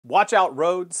Watch out,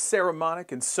 Rode,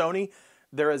 Saramonic, and Sony.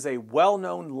 There is a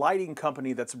well-known lighting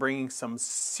company that's bringing some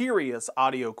serious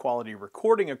audio quality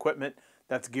recording equipment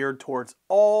that's geared towards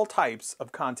all types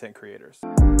of content creators.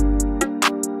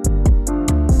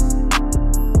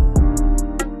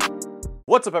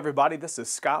 What's up, everybody? This is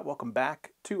Scott. Welcome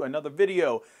back to another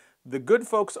video. The good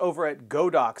folks over at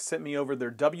Godox sent me over their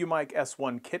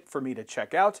WMicS1 kit for me to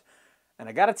check out. And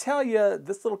I gotta tell you,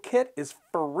 this little kit is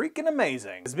freaking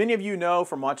amazing. As many of you know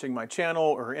from watching my channel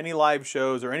or any live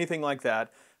shows or anything like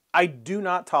that, I do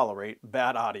not tolerate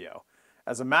bad audio.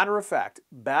 As a matter of fact,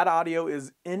 bad audio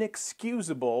is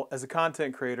inexcusable as a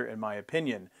content creator, in my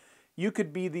opinion. You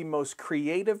could be the most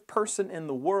creative person in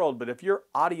the world, but if your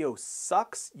audio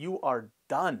sucks, you are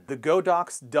done. The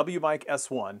Godox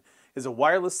WMicS1 is a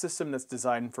wireless system that's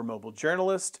designed for mobile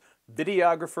journalists,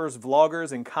 videographers,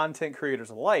 vloggers, and content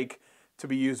creators alike to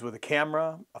be used with a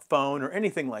camera, a phone, or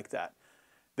anything like that.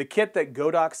 The kit that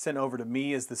Godox sent over to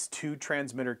me is this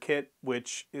 2-transmitter kit,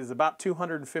 which is about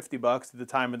 $250 at the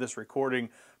time of this recording,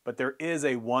 but there is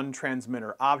a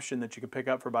 1-transmitter option that you can pick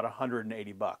up for about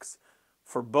 $180.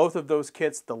 For both of those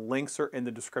kits, the links are in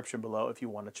the description below if you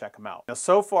want to check them out. Now,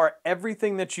 so far,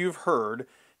 everything that you've heard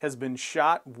has been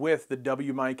shot with the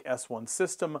WMicS1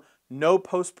 system. No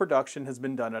post-production has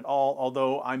been done at all,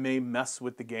 although I may mess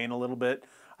with the gain a little bit.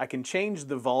 I can change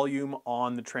the volume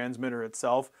on the transmitter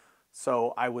itself.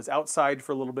 So I was outside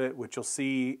for a little bit, which you'll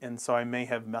see, and so I may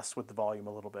have messed with the volume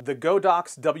a little bit. The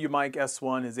Godox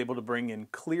WMicS1 is able to bring in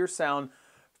clear sound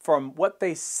from what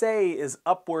they say is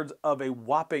upwards of a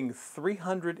whopping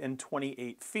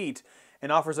 328 feet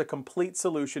and offers a complete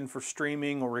solution for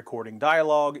streaming or recording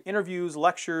dialogue, interviews,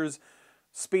 lectures,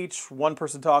 speech, one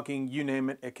person talking, you name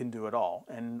it, it can do it all.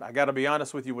 And I gotta be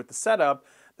honest with you with the setup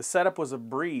was a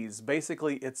breeze.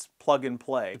 Basically, it's plug and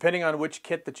play. Depending on which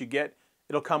kit that you get,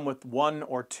 it'll come with 1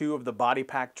 or 2 of the body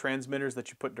pack transmitters that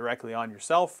you put directly on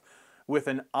yourself with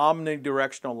an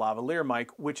omnidirectional lavalier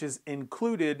mic, which is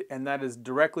included, and that is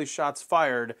directly shots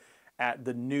fired at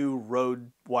the new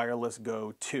Rode Wireless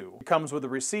Go 2. It comes with a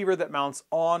receiver that mounts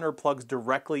on or plugs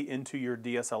directly into your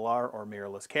DSLR or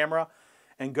mirrorless camera.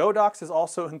 And Godox has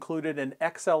also included an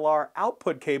XLR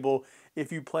output cable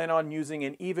if you plan on using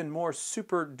an even more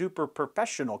super duper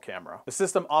professional camera. The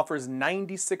system offers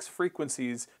 96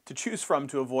 frequencies to choose from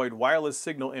to avoid wireless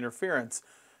signal interference.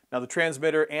 Now, the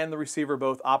transmitter and the receiver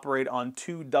both operate on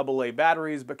 2 AA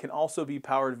batteries, but can also be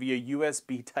powered via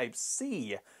USB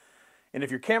Type-C. And if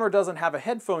your camera doesn't have a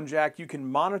headphone jack, you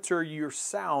can monitor your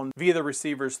sound via the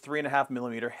receiver's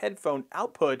 3.5mm headphone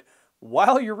output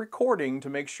while you're recording to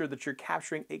make sure that you're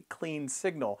capturing a clean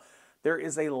signal. There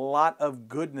is a lot of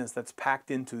goodness that's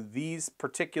packed into these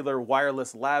particular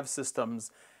wireless lav systems,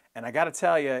 and I gotta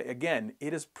tell you, again,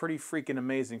 it is pretty freaking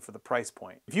amazing for the price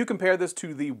point. If you compare this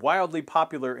to the wildly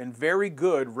popular and very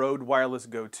good Rode Wireless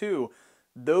Go 2,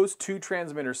 those 2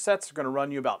 transmitter sets are gonna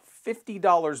run you about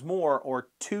 $50 more, or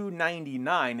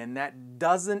 $299, and that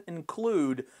doesn't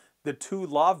include the 2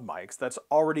 lav mics that's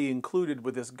already included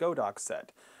with this Godox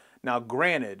set. Now,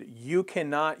 granted, you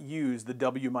cannot use the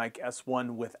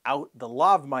WMicS1 without the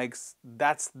lav mics.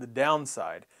 That's the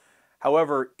downside.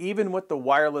 However, even with the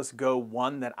Wireless Go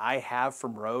 1 that I have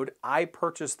from Rode, I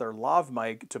purchased their lav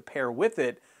mic to pair with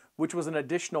it, which was an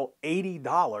additional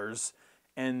 $80,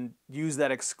 and use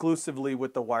that exclusively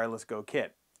with the Wireless Go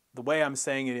kit. The way I'm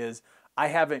saying it is, I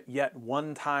haven't yet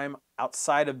one time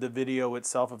outside of the video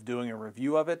itself of doing a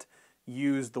review of it,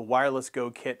 use the Wireless Go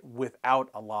kit without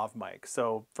a lav mic.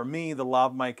 So for me, the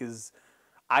lav mic is,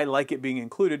 I like it being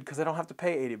included because I don't have to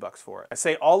pay $80 for it. I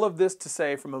say all of this to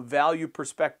say, from a value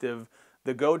perspective,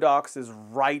 the Godox is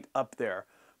right up there.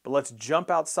 But let's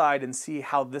jump outside and see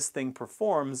how this thing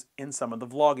performs in some of the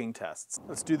vlogging tests.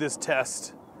 Let's do this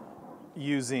test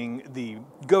using the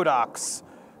Godox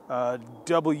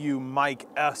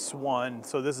WMicS1.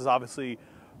 So this is obviously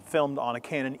filmed on a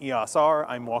Canon EOS R.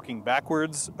 I'm walking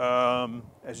backwards.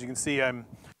 As you can see, I'm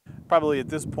probably at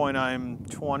this point, I'm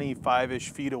 25-ish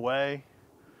feet away.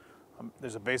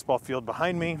 There's a baseball field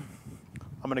behind me.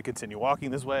 I'm gonna continue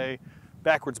walking this way,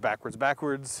 backwards, backwards,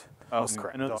 backwards. Oh,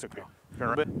 crap. No, that's okay.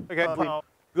 Okay, good.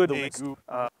 Good. So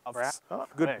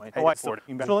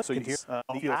you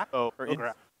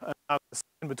hear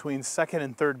in between second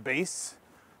and third base,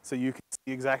 so you can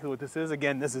see exactly what this is.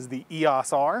 Again, this is the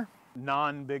EOS R.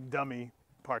 Non-big dummy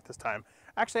part this time.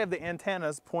 Actually, I have the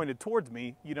antennas pointed towards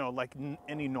me, you know, like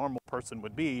any normal person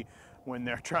would be when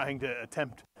they're trying to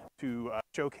attempt to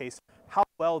showcase how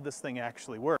well this thing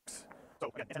actually works.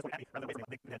 So again, antennas pointed at me rather than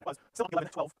waving was still on the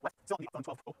 11 12 left, still on the 11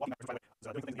 12 walking backwards right away.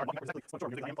 Doing things in the yard, exactly. So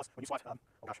when you plus when you swat, oh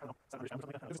gosh, I don't know, 700 or something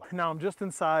like that. Now I'm just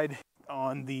inside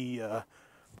on the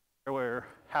where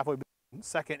halfway between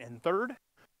second and third.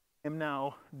 I'm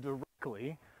now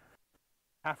directly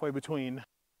halfway between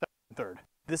second and third.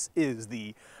 This is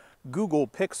the Google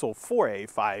Pixel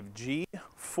 4a 5G,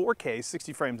 4K,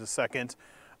 60 frames a second.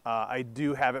 I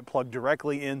do have it plugged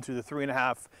directly into the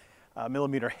 3.5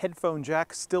 millimeter headphone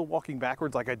jack, still walking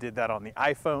backwards like I did that on the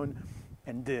iPhone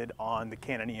and did on the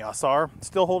Canon EOS R.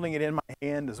 Still holding it in my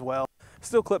hand as well.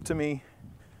 Still clipped to me,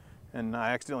 and I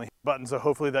accidentally hit the button, so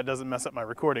hopefully that doesn't mess up my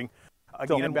recording.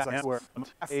 Again, back where I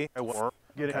was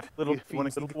getting a little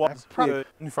was good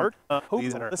fart. Hopefully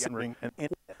listening and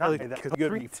really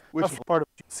good, which is part of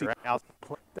see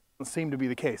doesn't seem to be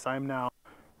the case. I am now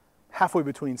halfway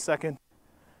between second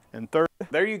and third.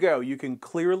 There you go. You can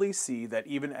clearly see that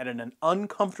even at an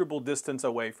uncomfortable distance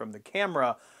away from the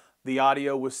camera, the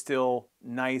audio was still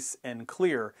nice and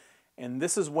clear. And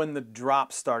this is when the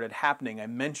drop started happening. I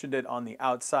mentioned it on the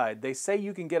outside. They say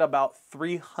you can get about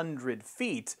 300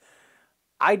 feet.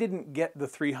 I didn't get the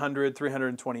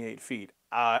 328 feet.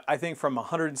 I think from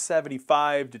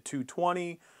 175 to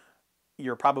 220,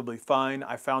 you're probably fine.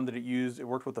 I found that it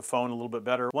worked with the phone a little bit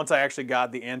better. Once I actually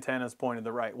got the antennas pointed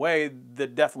the right way,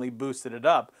 that definitely boosted it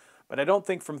up. But I don't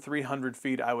think from 300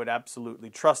 feet I would absolutely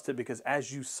trust it, because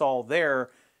as you saw there,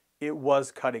 it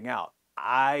was cutting out.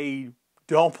 I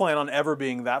don't plan on ever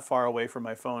being that far away from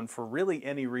my phone for really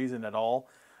any reason at all.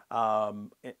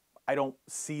 I don't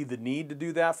see the need to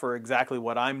do that for exactly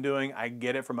what I'm doing. I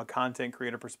get it from a content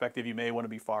creator perspective. You may want to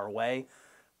be far away.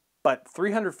 But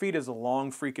 300 feet is a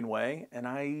long freaking way, and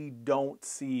I don't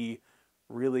see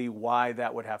really why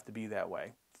that would have to be that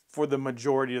way. For the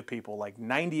majority of people, like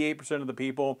 98% of the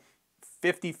people,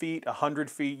 50 feet,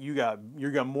 100 feet, you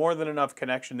got more than enough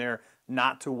connection there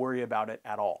not to worry about it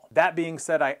at all. That being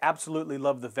said, I absolutely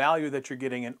love the value that you're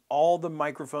getting and all the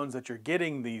microphones that you're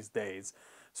getting these days.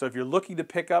 So if you're looking to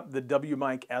pick up the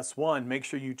WMicS1, make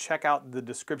sure you check out the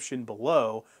description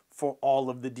below for all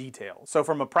of the details. So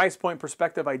from a price point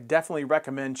perspective, I definitely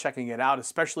recommend checking it out,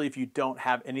 especially if you don't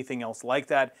have anything else like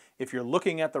that. If you're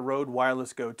looking at the Rode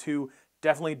Wireless Go 2,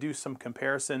 definitely do some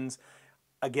comparisons.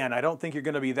 Again, I don't think you're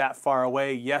going to be that far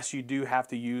away. Yes, you do have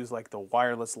to use like the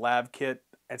wireless lav kit.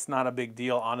 It's not a big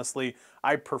deal, honestly.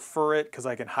 I prefer it because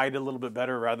I can hide it a little bit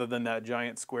better rather than that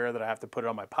giant square that I have to put it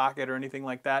on my pocket or anything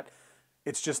like that.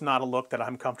 It's just not a look that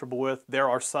I'm comfortable with. There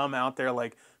are some out there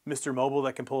like Mr. Mobile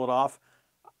that can pull it off.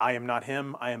 I am not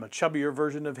him. I am a chubbier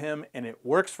version of him, and it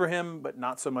works for him, but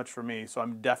not so much for me. So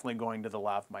I'm definitely going to the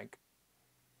lav mic.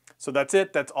 So that's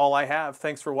it. That's all I have.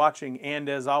 Thanks for watching. And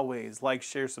as always, like,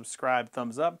 share, subscribe,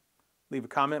 thumbs up, leave a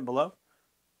comment below.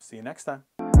 See you next time.